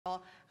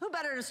Who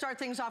better to start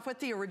things off with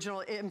the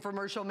original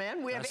infomercial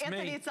man? We have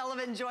Anthony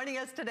Sullivan joining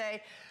us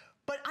today.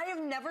 But I have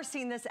never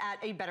seen this at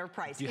a better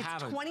price. It's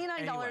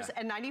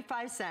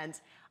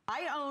 $29.95.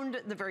 I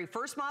owned the very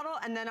first model,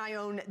 and then I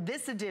own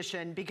this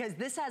edition because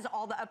this has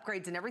all the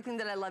upgrades and everything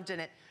that I loved in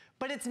it.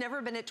 But it's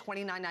never been at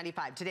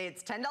 $29.95. Today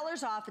it's $10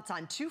 off. It's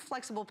on 2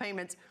 flexible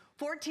payments,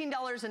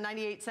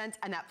 $14.98,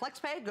 and that flex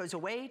pay goes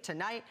away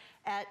tonight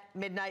at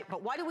midnight.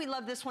 But why do we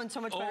love this one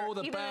so much better,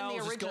 even in the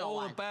original it's got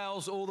all the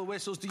bells, all the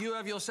whistles. Do you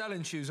have your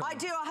selling shoes on? I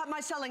do. I have my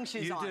selling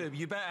shoes on. You do.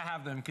 You better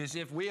have them, because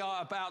if we are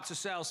about to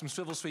sell some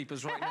swivel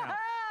sweepers right now.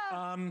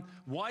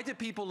 Why do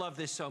people love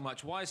this so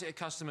much? Why is it a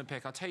customer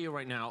pick? I'll tell you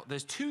right now.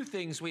 There's 2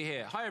 things we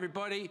hear. Hi,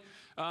 everybody.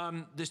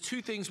 There's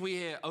 2 things we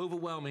hear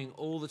overwhelming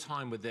all the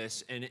time with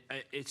this, and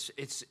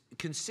it's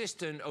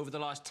consistent over the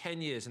last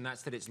 10 years, and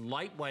that's that it's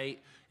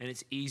lightweight and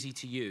it's easy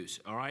to use,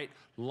 all right?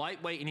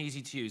 Lightweight and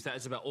easy to use. That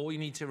is about all you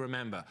need to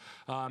remember.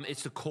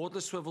 It's the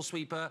cordless swivel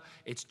sweeper.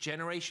 It's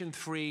generation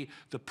 3.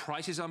 The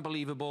price is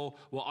unbelievable.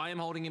 What I am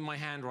holding in my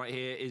hand right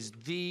here is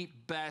the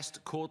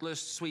best cordless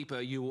sweeper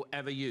you will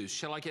ever use.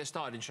 Shall I get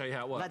started and show you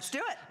how it works? Let's do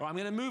it. All right, I'm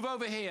gonna move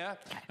over here.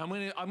 I'm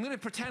gonna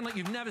pretend like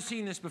you've never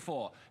seen this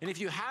before. And if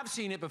you have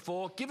seen it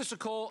before, give us a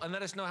call and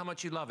let us know how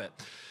much you love it.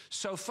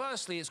 So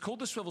firstly, it's called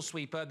the swivel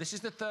sweeper. This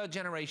is the 3rd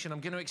generation. I'm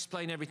gonna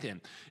explain everything.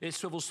 It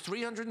swivels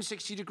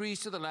 360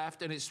 degrees to the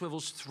left, and it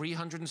swivels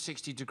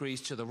 360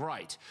 degrees to the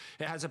right.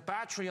 It has a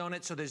battery on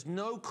it, so there's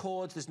no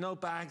cords, there's no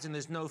bags, and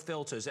there's no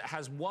filters. It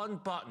has one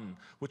button,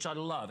 which I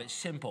love. It's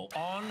simple,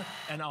 on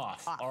and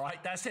off. All right,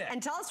 that's it.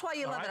 And tell us why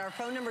you love it. Our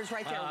phone number is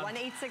right there,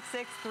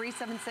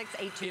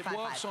 1-866-376-8255. It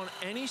works on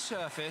any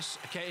surface,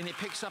 okay, and it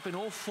picks up in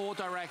all 4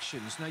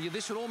 directions. Now,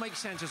 this will all make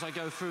sense as I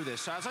go through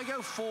this. So as I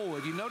go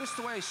forward, you notice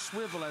the way I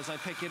swivel as I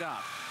pick it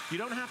up. You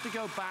don't have to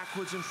go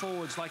backwards and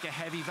forwards like a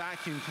heavy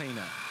vacuum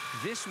cleaner.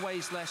 This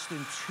weighs less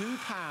than 2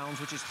 pounds,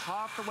 which is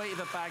half the weight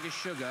of a bag of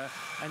sugar,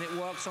 and it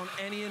works on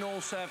any and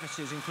all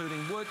surfaces,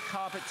 including wood,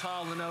 carpet,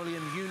 tile,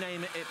 linoleum, you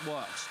name it, it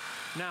works.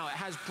 Now, it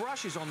has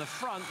brushes on the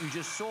front. You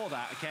just saw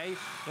that, okay?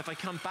 If I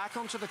come back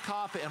onto the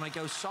carpet and I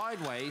go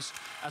sideways,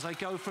 as I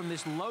go from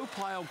this low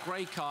pile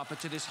gray carpet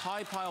to this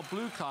high pile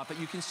blue carpet,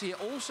 you can see it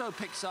also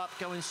picks up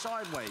going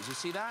sideways. You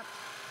see that?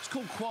 It's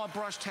called quad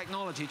brush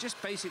technology. It just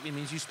basically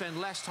means you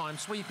spend less time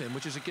sweeping,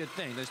 which is a good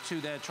thing. There's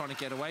 2 there trying to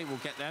get away. We'll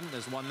get them.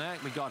 There's 1 there.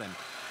 We got him.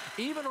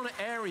 Even on an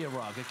area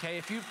rug, okay,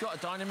 if you've got a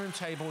dining room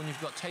table and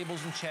you've got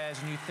tables and chairs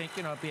and you think,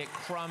 you know, be it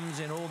crumbs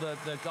and all the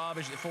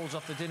garbage that falls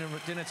off the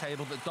dinner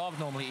table that dog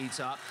normally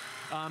eats up,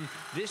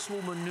 this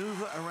will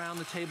maneuver around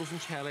the tables and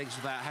chair legs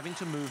without having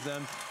to move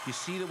them. You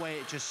see the way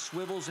it just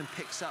swivels and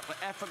picks up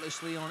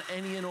effortlessly on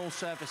any and all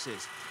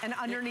surfaces. And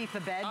underneath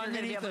the bed, you're going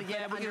to be able to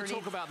get we're going to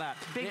talk about that.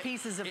 Big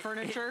pieces of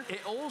furniture.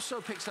 It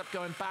also picks up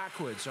going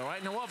backwards, all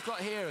right? Now, what I've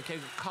got here, okay,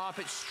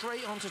 carpet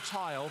straight onto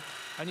tile,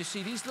 and you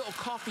see these little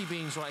coffee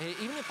beans right here.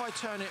 Even if I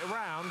turn it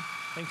around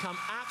and come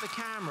at the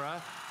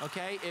camera,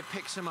 okay, it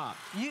picks them up.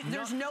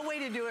 There's no way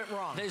to do it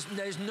wrong.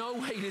 There's no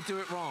way to do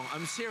it wrong.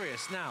 I'm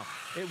serious. Now,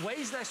 it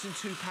weighs less than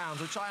 2 pounds,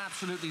 which I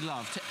absolutely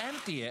love. To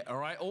empty it, all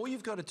right, all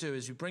you've got to do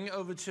is you bring it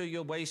over to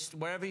your waste,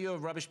 wherever your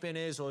rubbish bin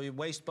is or your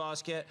waste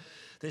basket.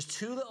 There's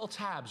 2 little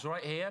tabs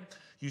right here.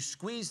 You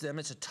squeeze them.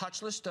 It's a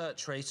touchless dirt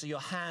tray, so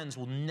your hands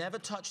will never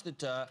touch the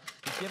dirt.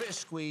 You give it a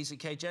squeeze,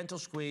 okay, gentle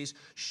squeeze,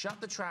 shut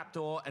the trap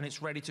door, and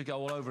it's ready to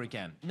go all over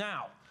again.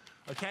 Now,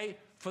 okay,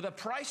 for the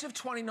price of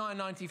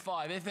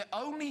 $29.95, if it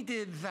only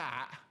did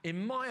that,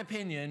 in my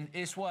opinion,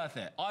 it's worth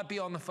it. I'd be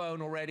on the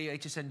phone already,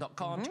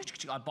 hsn.com,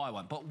 I'd buy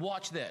one. But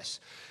watch this.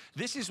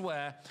 This is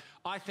where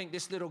I think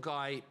this little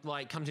guy,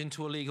 like, comes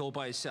into a league all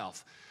by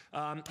himself.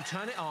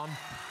 Turn it on.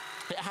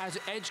 It has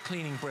edge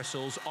cleaning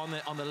bristles on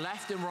the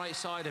left and right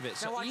side of it.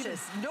 So now watch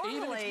this.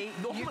 Normally,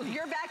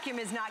 your vacuum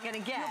is not going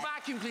to get. Your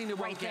vacuum cleaner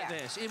won't get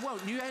this. It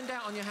won't. You end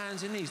out on your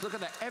hands and knees. Look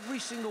at that. Every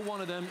single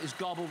one of them is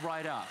gobbled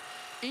right up.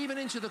 Even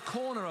into the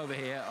corner over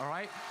here, all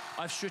right?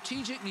 I've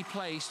strategically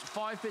placed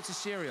 5 bits of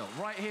cereal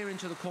right here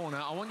into the corner.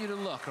 I want you to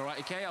look, all right,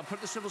 okay? I'll put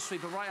the swivel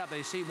sweeper right up there.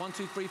 You see, 1,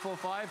 2, 3, 4,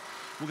 5.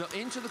 We'll go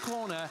into the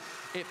corner.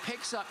 It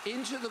picks up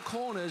into the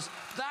corners.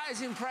 That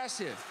is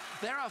impressive.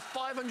 There are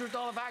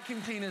 $500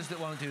 vacuum cleaners that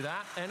won't do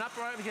that. And up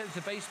right against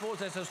the baseboards,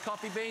 there's those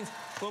coffee beans.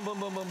 Boom,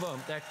 boom, boom, boom,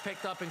 boom. They're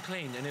picked up and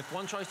cleaned. And if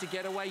one tries to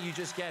get away, you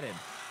just get him.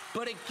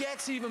 But it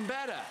gets even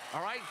better,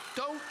 all right?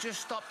 Don't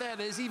just stop there.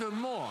 There's even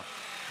more.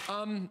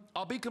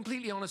 I'll be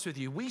completely honest with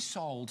you. We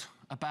sold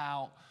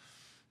about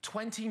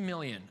 20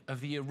 million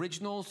of the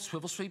original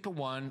Swivel Sweeper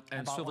 1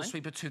 and Swivel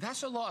Sweeper 2.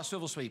 That's a lot of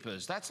swivel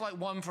sweepers. That's like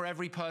 1 for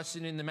every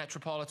person in the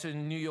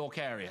metropolitan New York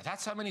area.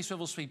 That's how many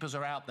swivel sweepers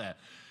are out there.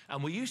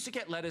 And we used to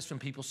get letters from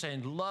people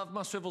saying, love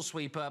my swivel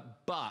sweeper,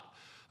 but,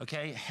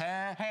 okay,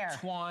 hair,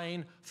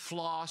 twine,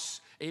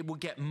 floss, it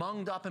would get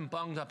munged up and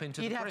bunged up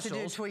into the bristles. You'd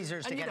have to do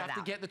tweezers to get it out. And you'd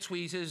have to get the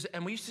tweezers,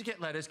 and we used to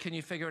get letters, can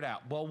you figure it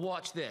out? Well,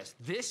 watch this.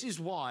 This is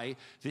why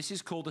this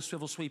is called the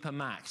Swivel Sweeper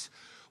Max.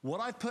 What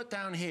I've put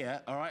down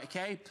here, all right,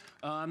 okay?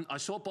 I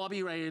saw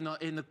Bobby Ray in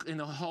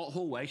the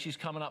hallway. She's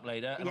coming up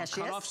later. And yes,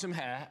 I cut off some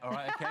hair, all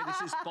right, okay?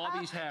 This is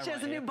Bobby's hair. She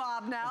has a new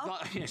bob now.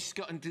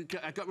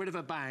 I got rid of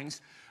her bangs.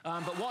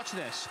 But watch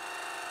this.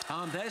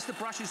 There's the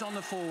brushes on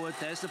the forward,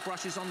 there's the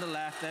brushes on the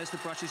left, there's the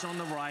brushes on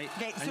the right.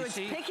 Okay, so it's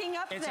picking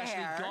up the hair. It's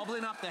actually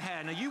gobbling up the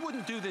hair. Now, you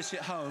wouldn't do this at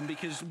home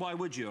because why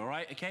would you, all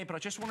right? Okay, but I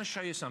just want to show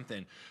you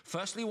something.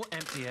 Firstly, we'll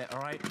empty it, all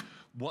right?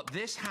 What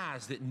this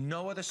has that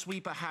no other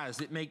sweeper has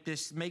that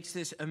makes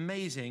this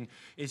amazing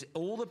is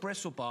all the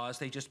bristle bars,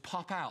 they just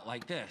pop out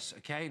like this,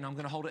 okay? And I'm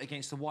going to hold it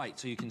against the white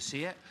so you can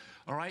see it.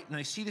 All right, now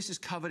you see this is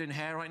covered in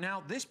hair right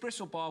now. This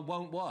bristle bar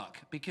won't work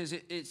because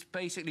it's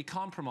basically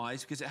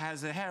compromised because it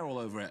has the hair all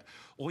over it.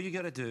 All you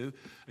got to do,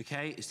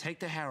 okay, is take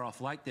the hair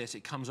off like this.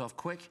 It comes off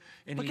quick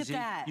and easy. Look at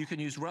that. You can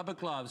use rubber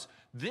gloves.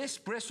 This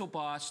bristle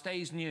bar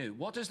stays new.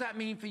 What does that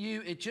mean for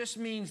you? It just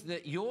means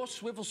that your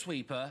swivel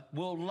sweeper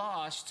will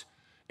last,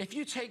 if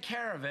you take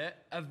care of it,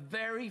 a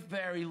very,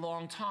 very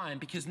long time,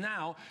 because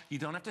now you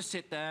don't have to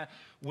sit there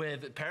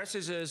with a pair of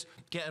scissors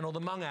getting all the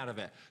mung out of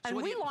it. So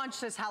and we launched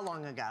this how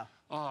long ago?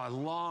 Oh, a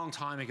long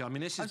time ago. I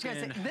mean, this has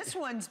been... This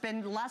one's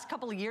been the last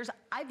couple of years.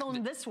 I've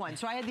owned this one.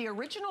 So I had the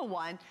original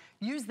one,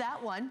 used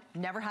that one,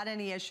 never had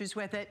any issues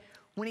with it.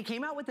 When he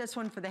came out with this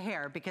one for the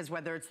hair, because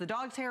whether it's the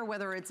dog's hair,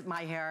 whether it's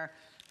my hair,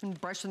 I'm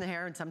brushing the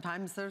hair, and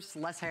sometimes there's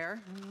less hair.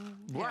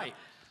 Right.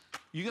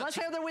 You got less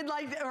hair than we'd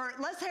like, or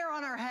less hair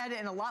on our head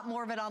and a lot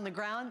more of it on the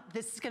ground.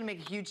 This is going to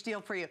make a huge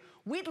deal for you.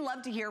 We'd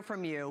love to hear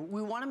from you.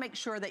 We want to make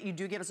sure that you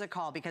do give us a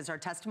call because our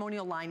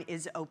testimonial line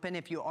is open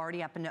if you already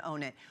happen to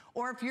own it.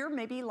 Or if you're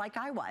maybe like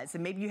I was,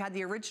 and maybe you had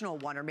the original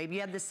one, or maybe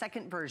you had the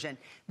second version.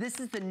 This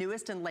is the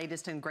newest and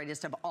latest and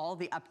greatest of all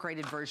the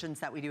upgraded versions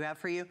that we do have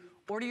for you.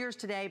 Order yours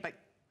today, but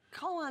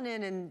call on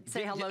in and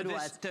say hello to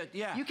us.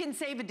 You can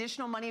save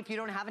additional money if you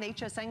don't have an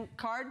HSN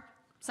card.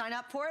 Sign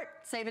up for it,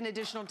 save an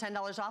additional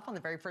 $10 off on the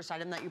very first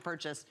item that you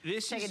purchase.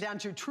 Take it down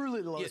to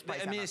truly the lowest price.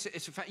 I mean, it's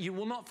a fact. You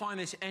will not find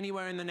this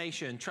anywhere in the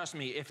nation. Trust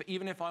me,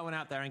 even if I went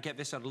out there and get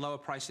this at a lower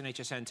price than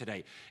HSN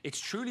today, it's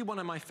truly one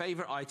of my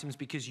favorite items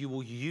because you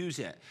will use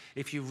it.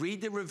 If you read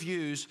the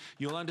reviews,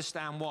 you'll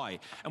understand why.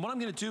 And what I'm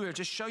going to do here,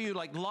 just show you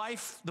like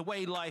life, the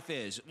way life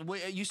is.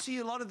 You see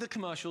a lot of the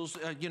commercials,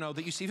 you know,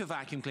 that you see for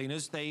vacuum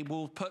cleaners, they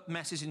will put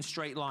messes in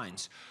straight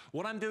lines.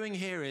 What I'm doing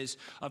here is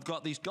I've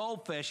got these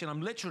goldfish and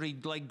I'm literally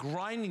like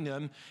grinding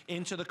them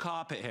into the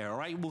carpet here, all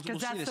right? We'll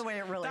that's see this. The way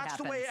it really happens.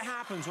 That's the way it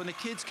happens when the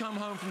kids come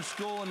home from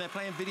school and they're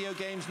playing video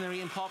games and they're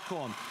eating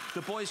popcorn.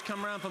 The boys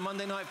come around for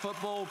Monday Night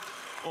Football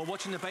or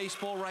watching the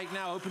baseball right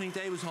now. Opening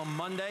day was on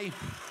Monday.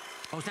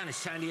 I was down in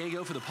San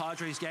Diego for the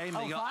Padres game.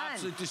 They got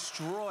absolutely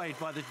destroyed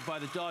by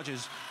the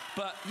Dodgers.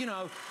 But, you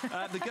know,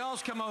 the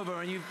girls come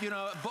over and, you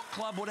know, book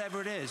club,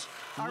 whatever it is.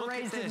 Our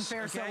rays didn't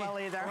fare so well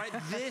either. All right,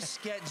 this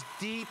gets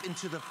deep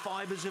into the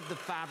fibers of the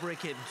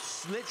fabric. It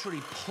literally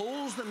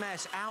pulls the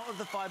mess out of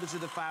the fibers of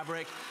the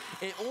fabric.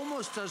 It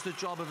almost does the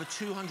job of a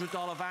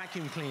 $200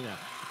 vacuum cleaner.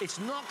 It's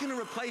not going to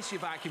replace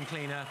your vacuum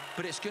cleaner,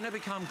 but it's going to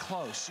become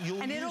close.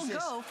 And it'll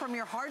go from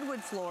your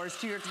hardwood floors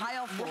to your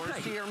tile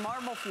floors to your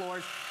marble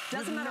floors.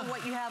 Doesn't matter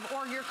what you have,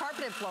 or your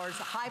carpeted floors,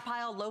 high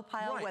pile, low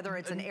pile, whether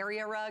it's an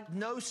area rug.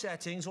 No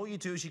settings. All you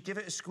do is you give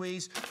it a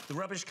squeeze, the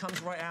rubbish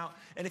comes right out.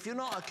 And if you're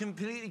not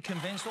completely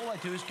convinced, all I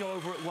do is go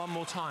over it one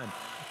more time.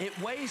 It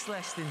weighs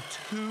less than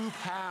 2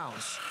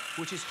 pounds,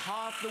 which is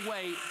half the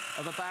weight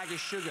of a bag of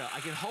sugar. I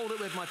can hold it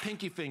with my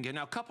pinky finger.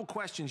 Now, a couple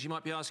questions you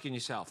might be asking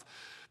yourself.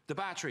 The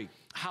battery,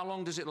 how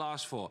long does it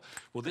last for?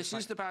 Well, this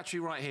is the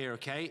battery right here,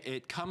 okay?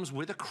 It comes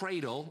with a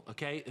cradle,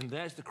 okay? And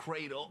there's the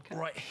cradle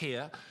right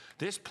here.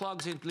 This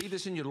plugs in, leave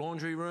this in your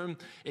laundry room.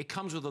 It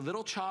comes with a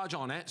little charge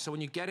on it, so when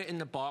you get it in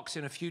the box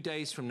in a few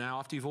days from now,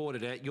 after you've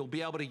ordered it, you'll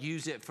be able to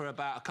use it for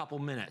about a couple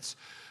minutes.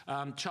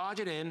 Charge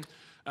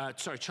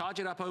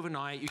it up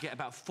overnight. You get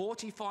about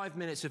 45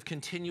 minutes of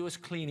continuous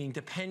cleaning,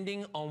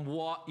 depending on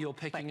what you're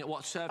picking,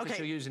 what surface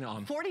you're using it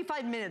on.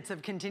 45 minutes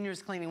of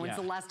continuous cleaning. When's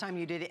the last time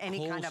you did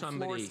any kind of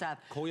floor stuff?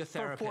 Call your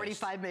therapist. For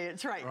 45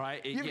 minutes,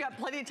 right. You've got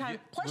plenty of time.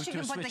 Plus, you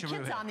can put the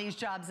kids on these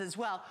jobs as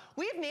well.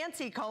 We have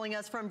Nancy calling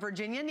us from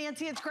Virginia.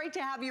 Nancy, it's great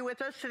to have you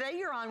with us today.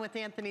 You're on with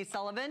Anthony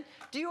Sullivan.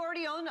 Do you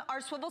already own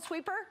our swivel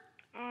sweeper?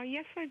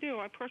 Yes, I do.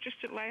 I purchased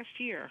it last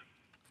year.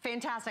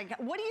 Fantastic.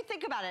 What do you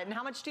think about it, and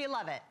how much do you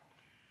love it?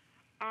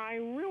 I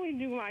really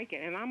do like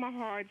it, and I'm a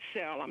hard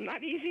sell. I'm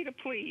not easy to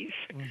please.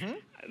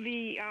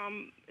 The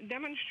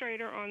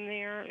demonstrator on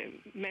there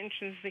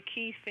mentions the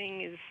key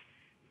thing is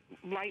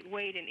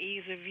lightweight and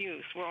ease of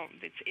use. Well,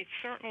 it's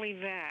certainly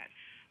that.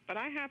 But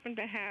I happen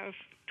to have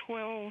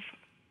 12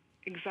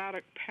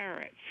 exotic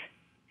parrots.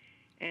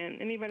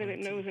 And anybody that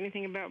knows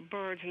anything about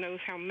birds knows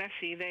how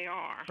messy they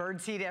are.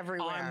 Birdseed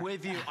everywhere. I'm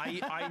with you.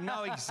 I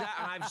know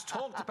exactly. I've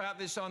talked about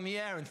this on the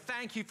air, and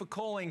thank you for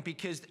calling,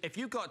 because if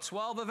you've got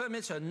 12 of them,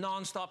 it's a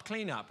non-stop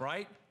cleanup,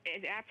 right?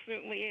 It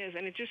absolutely is,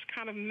 and it just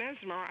kind of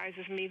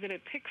mesmerizes me that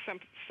it picks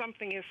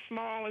something as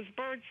small as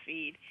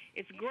birdseed.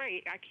 It's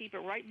great. I keep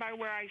it right by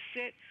where I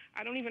sit.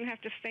 I don't even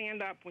have to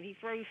stand up. When he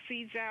throws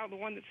seeds out, the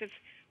one that sits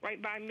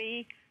right by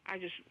me, I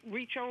just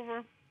reach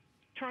over,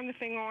 turn the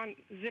thing on,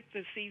 zip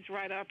the seats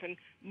right up, and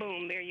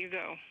boom, there you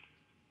go.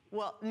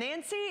 Well,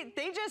 Nancy,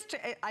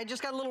 I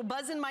just got a little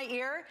buzz in my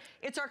ear.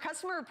 It's our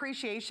Customer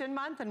Appreciation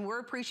Month, and we're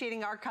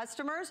appreciating our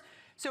customers.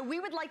 So we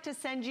would like to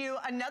send you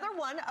another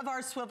one of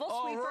our Swivel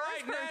Sweepers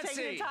for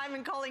taking the time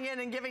and calling in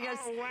and giving us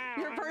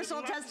your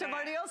personal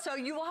testimonial. So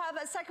you will have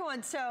a second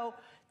one. So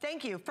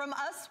thank you. From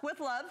us, with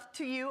love,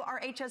 to you, our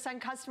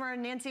HSN customer.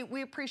 And Nancy,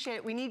 we appreciate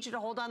it. We need you to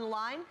hold on the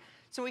line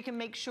so we can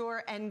make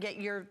sure and get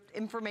your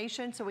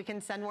information so we can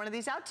send one of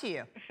these out to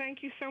you.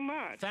 Thank you so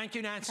much. Thank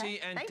you, Nancy. Okay.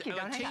 And thank you.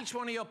 teach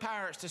one of your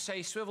parrots to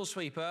say Swivel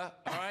Sweeper,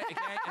 all right? Okay?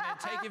 And then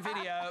take a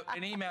video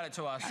and email it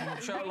to us and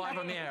we'll show it live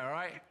on the air, all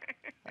right?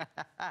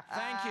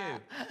 Thank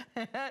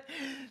you.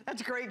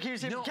 That's great, Q.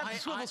 No,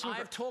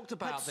 I've talked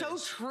about this.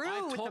 That's so true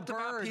I've with talked the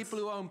about birds. people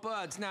who own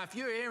birds. Now, if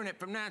you're hearing it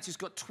from Nancy, who's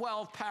got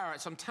 12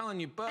 parrots, I'm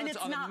telling you, birds and it's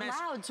are not the mess.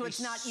 loud, so it's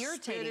not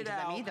irritating to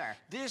them either.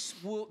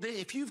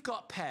 If you've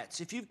got pets,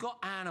 if you've got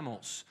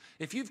animals,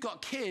 if you've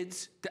got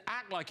kids that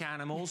act like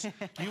animals,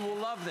 you will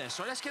love this.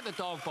 So let's get the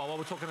dog bowl while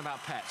we're talking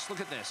about pets.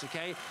 Look at this,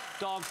 okay?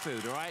 Dog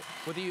food, all right?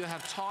 Whether you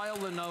have tile,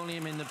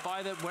 linoleum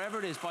wherever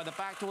it is, by the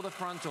back door, the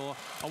front door,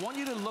 I want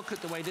you to look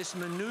at the way this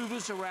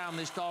maneuvers around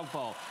this dog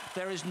bowl.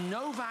 There is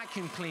no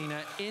vacuum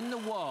cleaner in the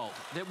world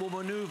that will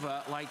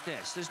maneuver like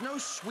this. There's no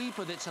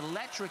sweeper that's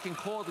electric and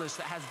cordless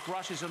that has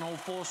brushes on all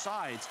four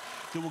sides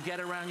that will get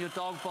around your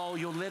dog bowl,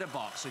 your litter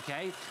box,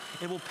 okay?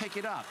 It will pick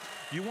it up.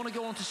 You want to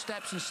go onto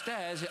steps and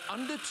stairs at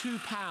under 2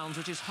 pounds,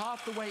 which is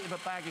half the weight of a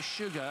bag of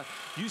sugar.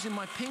 Using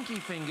my pinky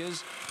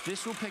fingers,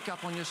 this will pick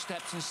up on your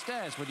steps and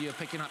stairs, whether you're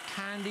picking up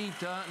candy,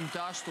 dirt and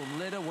dust, or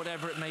litter,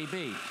 whatever it may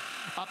be.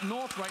 Up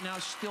north right now,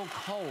 it's still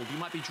cold. You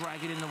might be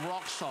dragging in the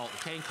rock salt.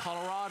 Okay, in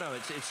Colorado,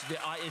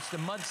 it's the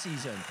mud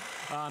season.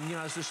 You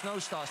know, as the snow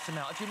starts to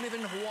melt. If you live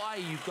in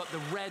Hawaii, you've got the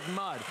red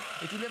mud.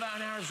 If you live out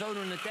in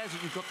Arizona in the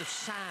desert, you've got the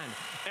sand.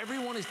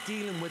 Everyone is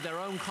dealing with their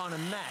own kind of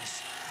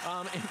mess.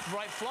 In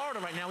Florida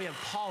right now, we have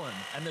pollen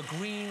and the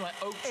green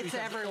oak trees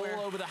everywhere,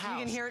 all over the house.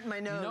 You can hear it in my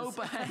nose. No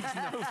bags,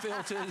 no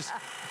filters.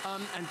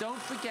 And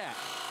don't forget,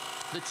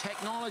 the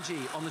technology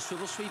on the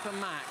Swivel Sweeper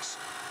Max,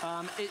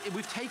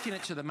 we've taken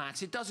it to the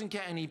max. It doesn't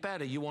get any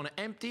better. You want to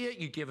empty it,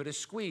 you give it a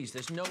squeeze.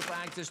 There's no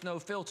bags, there's no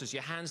filters.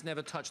 Your hands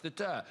never touch the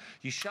dirt.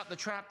 You shut the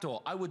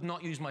trapdoor. I would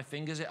not use my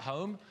fingers at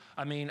home.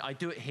 I mean, I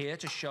do it here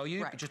to show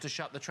you, just to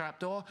shut the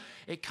trapdoor.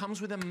 It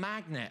comes with a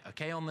magnet,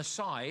 okay, on the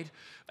side.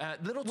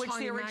 Which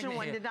the original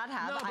one did not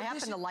have. I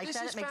happen to like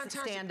that. It makes it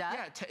stand up.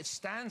 Yeah, it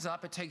stands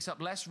up. It takes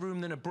up less room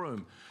than a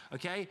broom,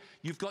 okay?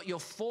 You've got your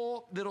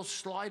 4 little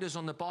sliders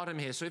on the bottom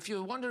here. So if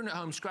you're wondering at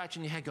home,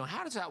 scratching your head, going,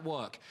 how does that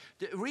work?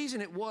 The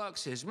reason it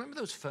works is, remember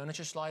those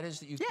furniture sliders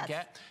that you can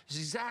get? It's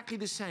exactly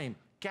the same.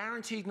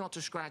 Guaranteed not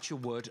to scratch your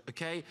wood,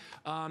 okay?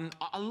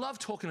 I love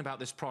talking about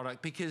this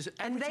product because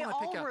every time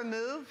I pick up...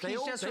 remove?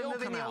 He's just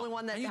removing the only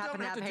one that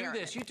happened to have hair. You don't have to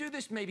do this. You do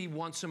this maybe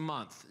once a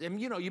month. And,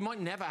 you know, you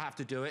might never have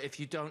to do it if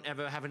you don't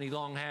ever have any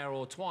long hair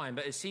or twine,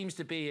 but it seems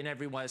to be in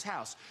everyone's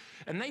house.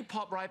 And they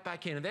pop right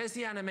back in. And there's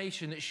the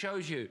animation that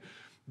shows you.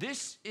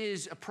 This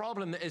is a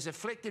problem that has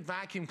afflicted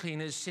vacuum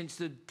cleaners since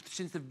the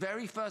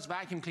very first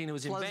vacuum cleaner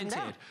was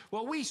invented.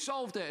 Well, we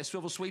solved it at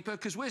Swivel Sweeper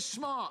because we're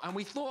smart and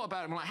we thought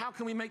about it. We're like, how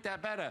can we make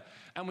that better?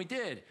 And we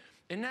did.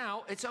 And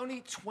now it's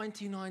only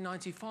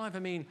 $29.95. I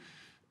mean,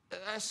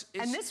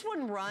 and this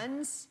one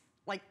runs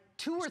like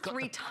 2 or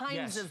 3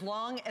 times as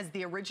long as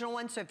the original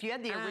one. So if you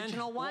had the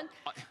original one,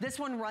 this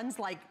one runs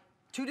like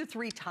 2 to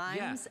 3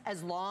 times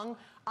as long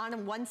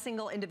on one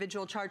single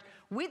individual charge.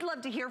 We'd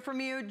love to hear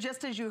from you,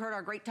 just as you heard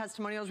our great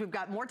testimonials. We've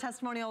got more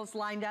testimonials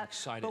lined up.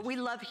 Excited. But we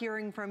love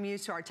hearing from you.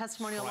 So our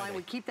testimonial line,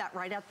 we keep that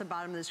right at the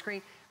bottom of the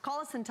screen. Call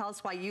us and tell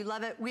us why you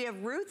love it. We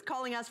have Ruth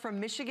calling us from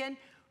Michigan,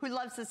 who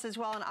loves this as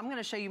well. And I'm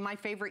gonna show you my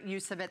favorite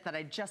use of it that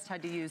I just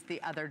had to use the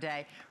other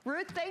day.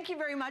 Ruth, thank you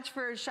very much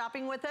for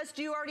shopping with us.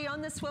 Do you already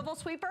own this Swivel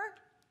Sweeper?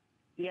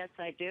 Yes,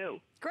 I do.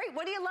 Great,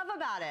 what do you love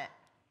about it?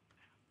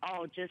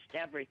 Oh, just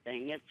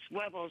everything. It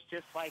swivels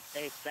just like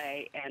they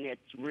say, and it's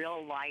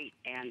real light,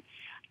 and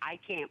I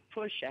can't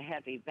push a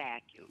heavy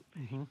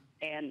vacuum.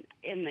 And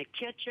in the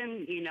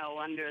kitchen, you know,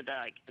 under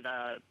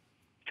the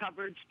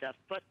cupboards, the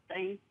foot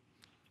thing,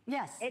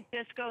 it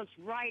just goes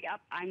right up.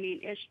 I mean,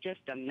 it's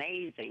just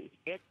amazing.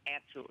 It's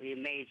absolutely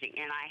amazing.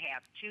 And I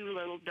have 2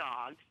 little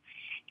dogs,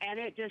 and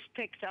it just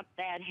picks up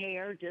that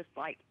hair just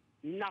like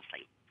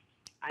nothing.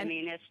 I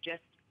mean, it's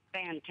just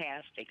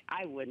fantastic.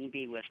 I wouldn't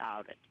be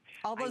without it.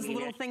 All those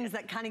little things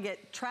that kind of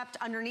get trapped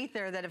underneath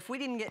there that if we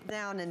didn't get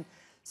down and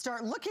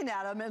start looking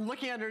at them and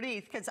looking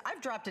underneath, because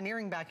I've dropped an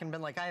earring back and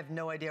been like, I have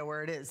no idea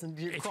where it is. And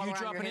if you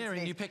drop an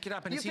earring, you pick it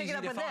up and it's easy to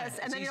find. You pick it up with this,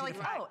 and then you're like,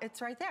 oh,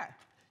 it's right there.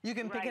 You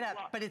can pick it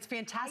up, but it's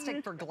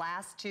fantastic for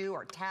glass too,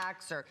 or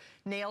tacks, or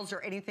nails,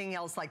 or anything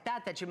else like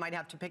that that you might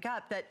have to pick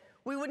up that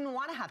we wouldn't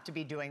want to have to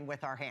be doing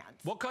with our hands.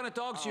 What kind of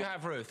dogs do you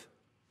have, Ruth?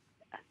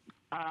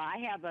 I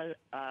have a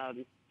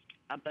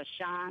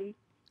Bashan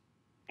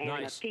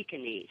and a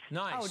Pekingese.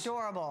 Nice. Oh,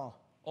 adorable.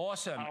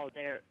 Awesome. Oh,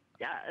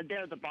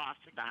 they're the boss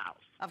of the house.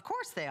 Of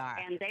course they are.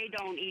 And they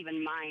don't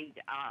even mind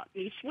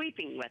me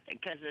sweeping with it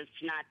because it's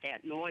not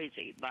that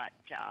noisy. But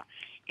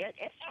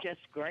it's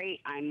just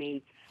great. I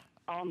mean,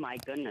 oh, my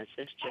goodness,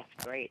 it's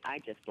just great. I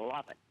just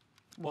love it.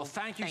 Well,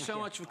 thank you so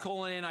much for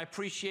calling in. I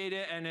appreciate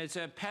it. And as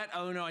a pet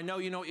owner, I know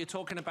you know what you're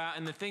talking about.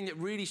 And the thing that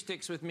really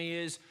sticks with me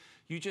is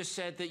you just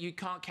said that you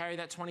can't carry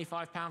that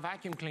 25-pound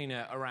vacuum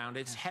cleaner around.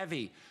 It's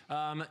heavy.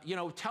 You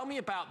know, tell me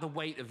about the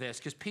weight of this,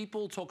 because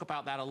people talk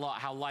about that a lot,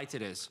 how light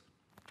it is.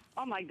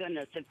 Oh, my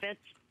goodness. If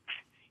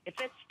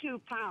it's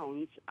 2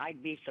 pounds,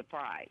 I'd be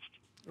surprised.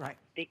 Right.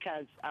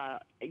 Because,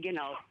 you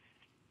know,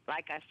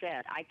 like I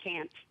said, I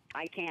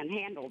can't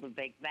handle the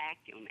big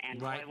vacuum. And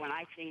boy, when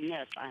I seen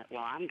this,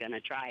 well, I'm going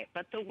to try it.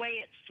 But the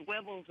way it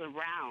swivels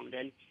around,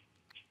 and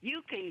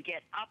you can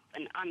get up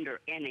and under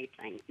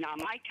anything. Now,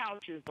 my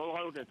couch is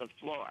low to the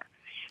floor,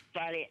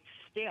 but it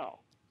still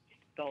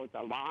goes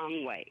a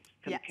long way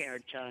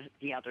compared to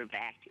the other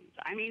vacuums.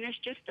 I mean, it's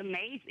just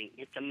amazing.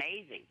 It's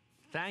amazing.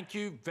 Thank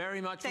you very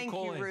much for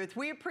calling. Thank you, Ruth.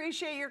 We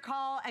appreciate your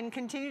call and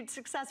continued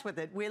success with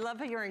it. We love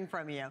hearing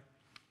from you.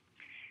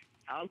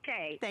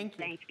 Okay. Thank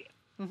you. Thank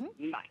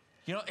you. Bye.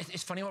 You know,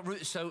 it's funny what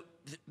Ruth, so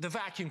the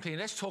vacuum cleaner,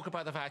 let's talk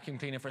about the vacuum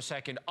cleaner for a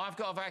second. I've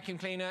got a vacuum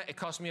cleaner. It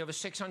cost me over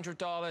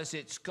 $600.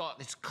 It's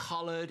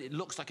colored. It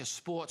looks like a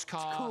sports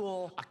car. It's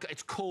cool.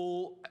 It's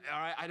cool.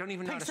 All right, I don't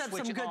even know how to switch it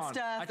on. Picks up some good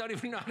stuff. I don't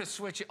even know how to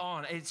switch it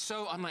on. It's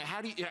so, I'm like,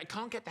 how do you, I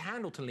can't get the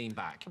handle to lean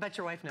back. I bet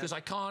your wife knows. Because I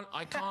can't.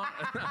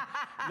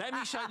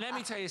 Let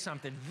me tell you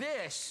something.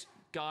 This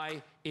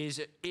guy is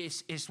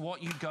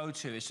what you go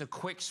to. It's a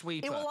quick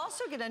sweeper. It will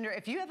also get under,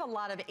 if you have a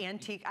lot of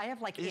antique, I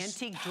have like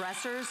antique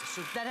dressers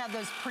that have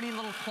those pretty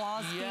little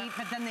claws feet,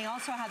 but then they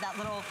also have that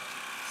little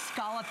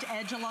scalloped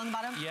edge along the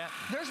bottom. Yeah.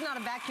 There's not a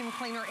vacuum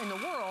cleaner in the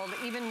world,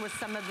 even with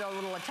some of the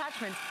little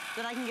attachments,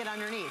 that I can get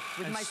underneath.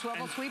 With my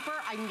swivel sweeper,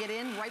 I can get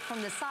in right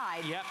from the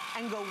side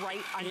and go right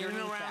underneath. In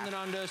and around and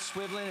under,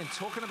 swiveling. And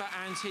talking about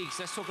antiques,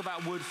 let's talk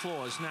about wood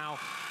floors. Now,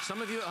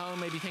 some of you at home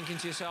may be thinking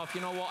to yourself,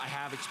 you know what, I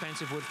have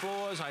expensive wood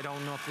floors. I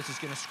don't know if this is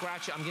going to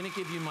scratch it. I'm going to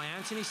give you my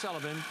Anthony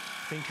Sullivan.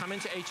 Been coming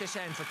to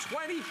HSN for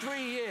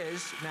 23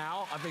 years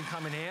now. I've been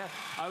coming here.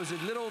 I was a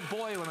little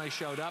boy when I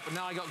showed up, and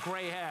now I got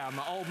gray hair. I'm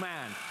an old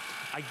man.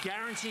 I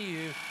guarantee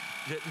you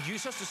that you're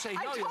supposed to say,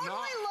 no, you're not.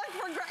 I totally look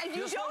for gray, and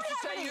you don't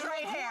have any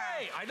gray hair.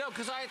 I know,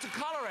 because I had to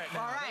color it now.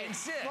 All right.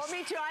 Well,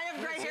 me too. I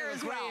have gray hair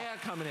as well. Gray hair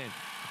coming in.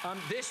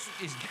 This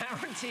is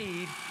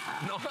guaranteed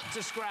not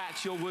to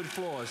scratch your wood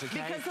floors,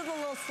 okay? Because of the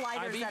little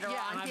sliders that are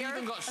on here. I've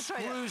even got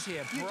screws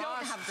here. You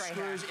don't have gray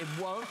screws. hair.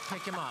 It won't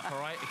pick them up, all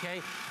right,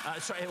 okay?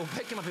 Sorry, it will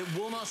pick them up. It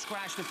will not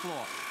scratch the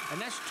floor. And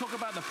let's talk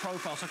about the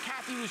profile. So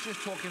Kathy was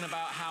just talking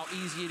about how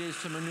easy it is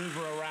to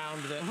maneuver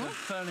around the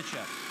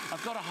furniture.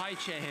 I've got a high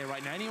chair here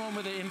right now. Anyone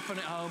with an infant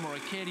at home or a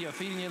kid, you're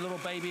feeding your little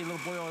baby, a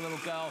little boy or a little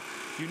girl,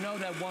 you know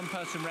they're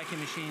one-person wrecking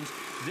machines.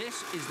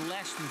 This is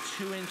less than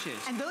 2 inches.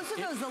 And those are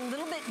those a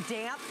little bit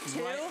damp,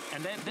 too. Right.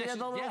 And then this, you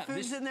know, the little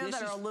foods in there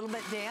that are a little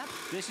bit damp.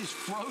 This is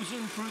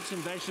frozen fruits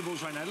and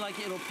vegetables right now. Like,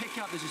 it'll pick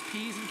up, this is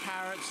peas and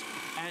carrots.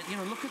 And, you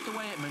know, look at the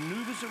way it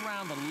maneuvers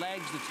around the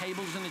legs, the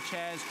tables and the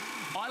chairs.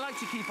 I like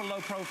to keep a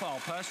low profile,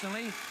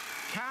 personally.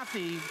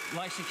 Kathy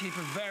likes to keep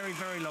a very,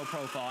 very low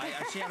profile. I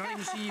don't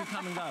even see you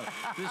come and go.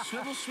 The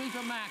Swivel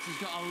Sweeper Max has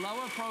got a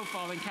lower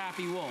profile than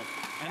Kathy Wolf,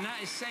 and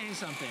that is saying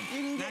something.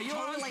 Now, your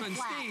husband,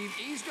 Steve,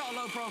 he's got a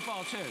low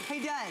profile too. He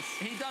does.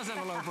 He does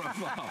have a low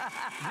profile.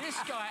 This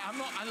guy,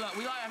 look,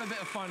 we like to have a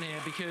bit of fun here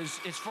because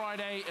it's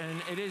Friday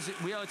and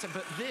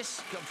but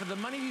this, for the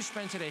money you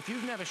spend today, if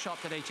you've never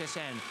shopped at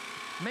HSN,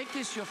 make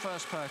this your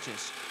first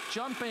purchase.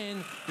 Jump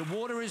in, the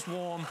water is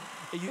warm.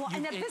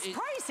 And at this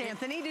price,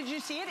 Anthony, did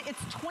you see it?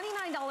 It's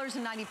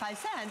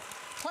 $29.95,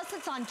 plus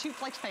it's on 2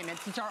 flex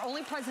payments. It's our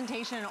only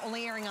presentation and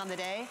only airing on the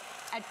day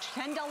at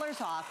 $10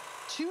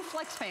 off, 2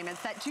 flex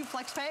payments. That 2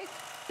 flex pay,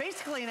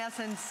 basically in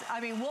essence, I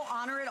mean, we'll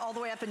honor it all the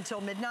way up until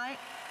midnight,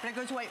 but it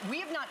goes away. We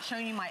have not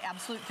shown you my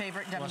absolute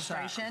favorite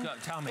demonstration.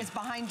 Tell me. It's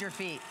behind your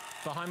feet.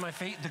 Behind my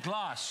feet, the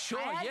glass.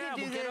 Sure, yeah,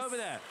 we'll get over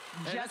there.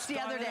 Just the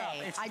other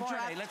day, I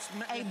dropped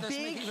a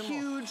big,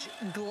 huge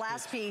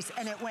glass piece,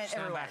 and it went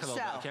everywhere. Back a little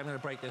bit. Okay, I'm going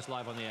to break this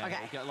live on the air. Okay.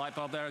 We'll get a light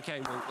bulb there.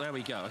 Okay, well, there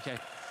we go. Okay.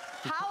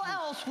 How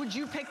else would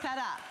you pick that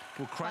up?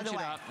 We'll crunch it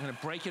up. I'm going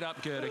to break it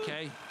up good,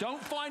 okay?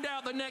 Don't find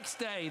out the next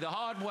day, the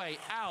hard way.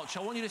 Ouch.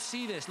 I want you to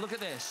see this. Look at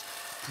this.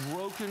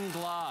 Broken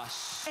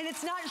glass. And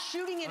it's not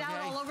shooting it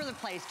out all over the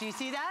place. Do you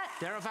see that?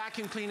 There are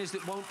vacuum cleaners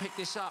that won't pick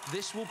this up.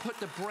 This will put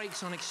the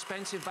brakes on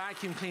expensive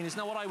vacuum cleaners.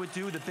 Now, what I would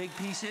do with the big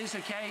pieces,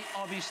 okay?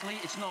 Obviously,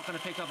 it's not going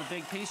to pick up a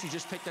big piece. You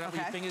just picked it up with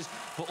your fingers.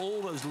 But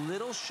all those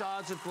little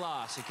shards of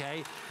glass,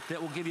 okay,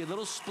 that will give you a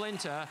little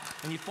splinter,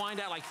 and you find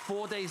out like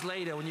 4 days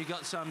later when you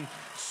got some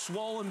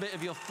swollen bit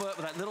of your foot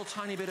with that little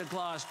tiny bit of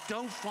glass,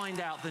 don't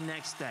find out the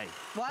next day.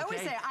 Well, I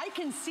always say, I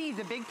can see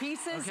the big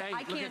pieces. Okay,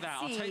 I can't look at that.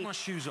 see I'll take my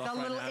shoes off the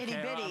right little now, itty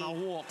okay? bitty, and I'll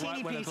walk teeny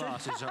right with the pieces.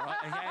 glasses, all right?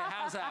 Okay,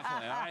 how's that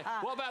for you, all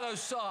right? What about those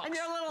socks? And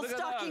your little Look at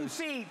stocking those.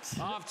 feet.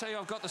 I'll tell you,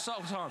 I've got the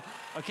socks on.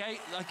 Okay,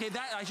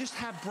 that I just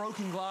have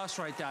broken glass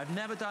right there. I've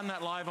never done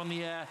that live on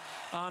the air.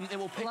 It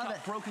will pick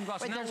up broken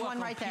glass. Wait, there's one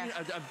right there.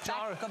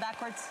 Go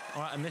backwards.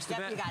 All right, I missed a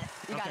bit. You got it.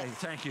 You got it.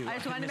 Thank you. I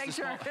just wanted to make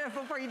sure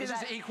before you do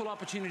that. This is equal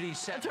opportunity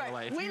set, by the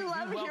way. We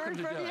love hearing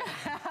from you.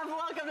 I'm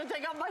welcome to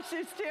take off my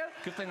shoes too.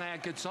 Good thing I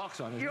had good socks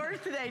on. Yours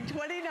today,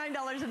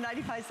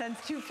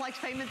 $29.95, 2 flex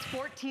payments,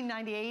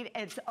 $14.98.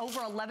 It's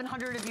over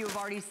 1,100 of you have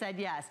already said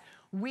yes.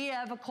 We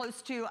have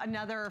close to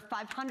another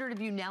 500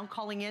 of you now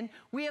calling in.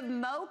 We have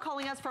Mo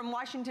calling us from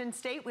Washington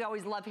State. We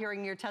always love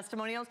hearing your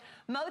testimonials.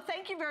 Mo,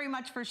 thank you very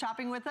much for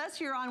shopping with us.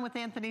 You're on with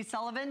Anthony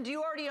Sullivan. Do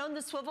you already own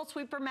the Swivel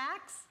Sweeper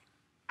Max?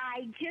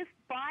 I just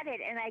bought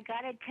it, and I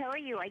gotta tell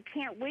you, I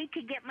can't wait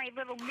to get my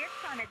little mitts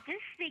on it. This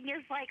thing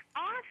is like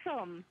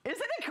awesome.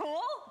 Isn't it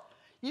cool?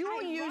 You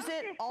will use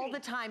it all the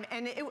time,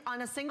 and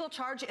on a single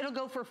charge, it'll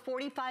go for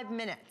 45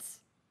 minutes.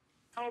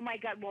 Oh my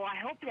God! Well, I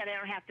hope that I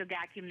don't have to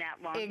vacuum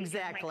that long.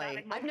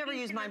 Exactly. I've never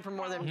used mine for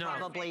more than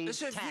probably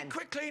 10.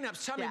 Quick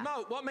cleanups. Tell me,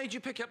 Mo, what made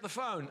you pick up the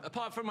phone,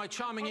 apart from my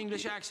charming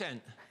English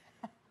accent?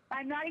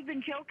 I'm not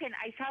even joking.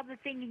 I saw the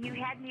thing, and you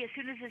had me as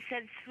soon as it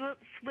said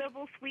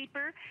swivel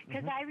sweeper,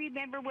 because I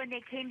remember when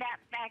they came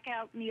back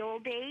out in the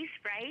old days,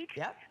 right?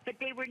 Yep. But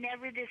they were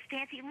never this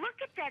fancy. Look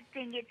at that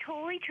thing. It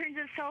totally turns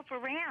itself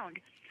around.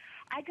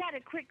 I got a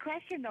quick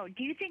question, though.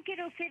 Do you think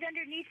it'll fit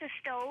underneath a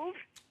stove?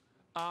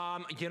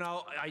 You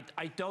know,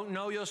 I don't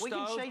know your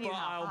stove, but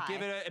I'll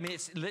give it. I mean,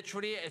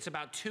 it's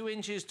about 2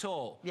 inches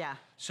tall. Yeah.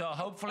 So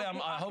hopefully,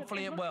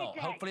 hopefully it will.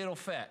 Hopefully it'll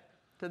fit.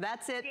 So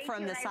that's it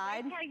from the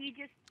side. I like how you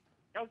just.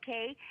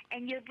 Okay,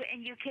 and you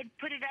can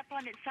put it up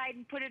on its side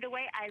and put it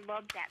away. I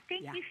love that.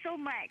 Thank you so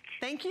much.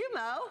 Thank you,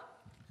 Mo.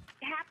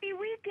 Happy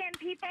weekend,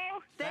 people.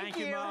 Thank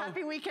you. Mo.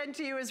 Happy weekend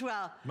to you as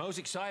well. Mo's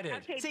excited.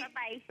 Okay,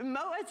 bye-bye.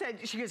 Mo had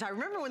said, she goes, I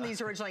remember when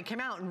these originally came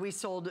out and we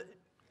sold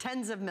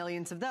tens of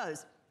millions of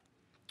those.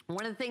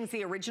 One of the things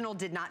the original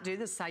did not do,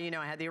 this is how you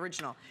know I had the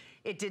original,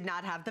 it did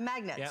not have the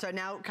magnet. Yep. So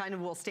now it kind of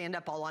will stand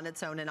up all on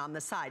its own and on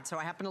the side. So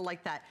I happen to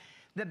like that.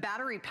 The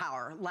battery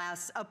power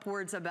lasts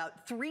upwards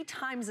about 3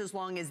 times as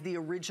long as the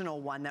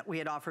original one that we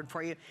had offered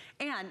for you.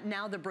 And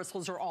now the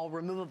bristles are all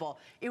removable.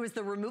 It was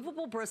the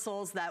removable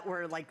bristles that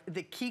were like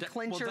the key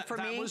clincher for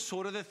me. That was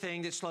sort of the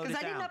thing that slowed it down.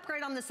 Because I didn't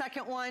upgrade on the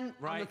second one.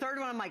 Right. On the third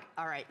one, I'm like,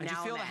 all right, and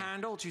now do you feel the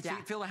handle? Do you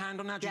feel the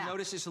handle now? Do you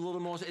notice it's a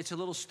little more, it's a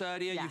little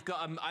sturdier? You've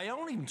got, I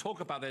don't even talk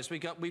about this. We've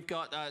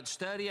got a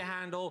sturdier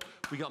handle.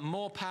 We got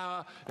more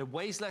power. It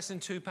weighs less than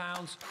 2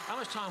 pounds. How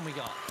much time we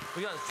got?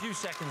 We got a few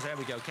seconds. There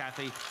we go,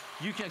 Kathy.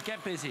 You can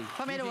get busy.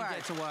 Put me to work.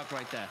 Get to work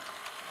right there.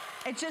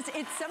 It's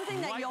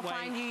something that you'll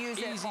find you use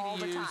it all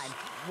the time.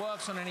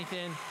 Works on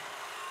anything.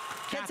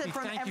 Gets it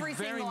from every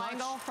single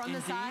angle from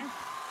the side.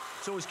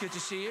 It's always good to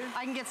see you.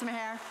 I can get some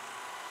hair.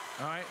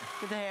 All right.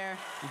 Get the hair.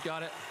 You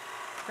got it.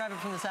 Grab it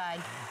from the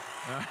side.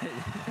 All right.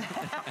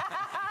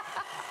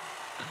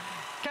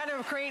 Kind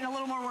of creating a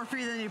little more work for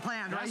you than you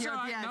planned, right here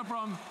at the end. No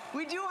problem.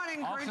 We do want to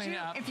encourage you,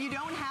 if you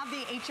don't have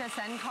the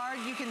HSN card,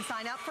 you can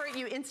sign up for it.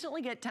 You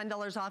instantly get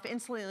 $10 off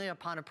instantly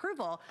upon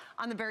approval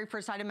on the very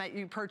first item that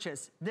you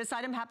purchase. This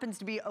item happens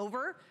to be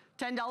over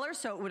 $10,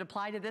 so it would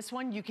apply to this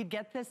one. You could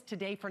get this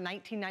today for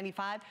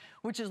 $19.95,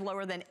 which is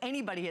lower than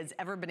anybody has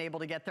ever been able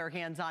to get their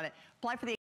hands on it. Apply for the